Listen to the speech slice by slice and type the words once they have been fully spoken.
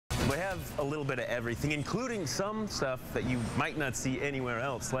We have a little bit of everything, including some stuff that you might not see anywhere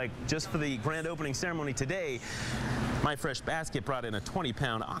else. Like just for the grand opening ceremony today, My Fresh Basket brought in a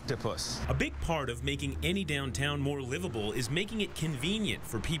 20-pound octopus. A big part of making any downtown more livable is making it convenient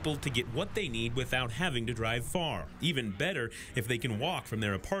for people to get what they need without having to drive far. Even better if they can walk from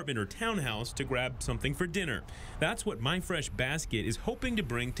their apartment or townhouse to grab something for dinner. That's what My Fresh Basket is hoping to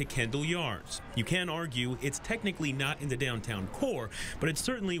bring to Kendall Yards. You can argue it's technically not in the downtown core, but it's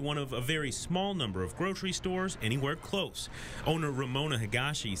certainly one of a very small number of grocery stores anywhere close. Owner Ramona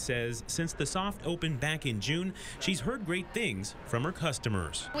Higashi says since the soft opened back in June, she's heard great things from her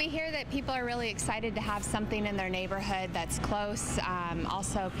customers. We hear that people are really excited to have something in their neighborhood that's close.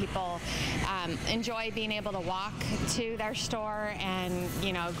 Also, people enjoy being able to walk to their store and,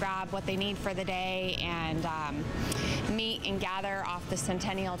 grab what they need for the day and meet and gather off the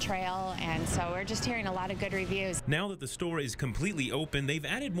Centennial Trail. And so we're just hearing a lot of good reviews. Now that the store is completely open, they've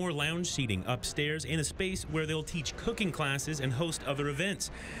added more lounge seating upstairs and a space where they'll teach cooking classes and host other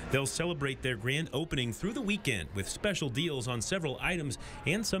events. They'll celebrate their grand opening through the weekend with special deals on several items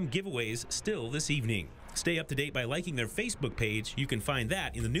and some giveaways still this evening. Stay up to date by liking their Facebook page. You can find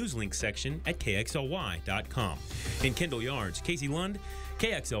that in the news link section at KXLY.com. In Kendall Yards, Casey Lund,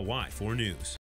 KXLY 4 News.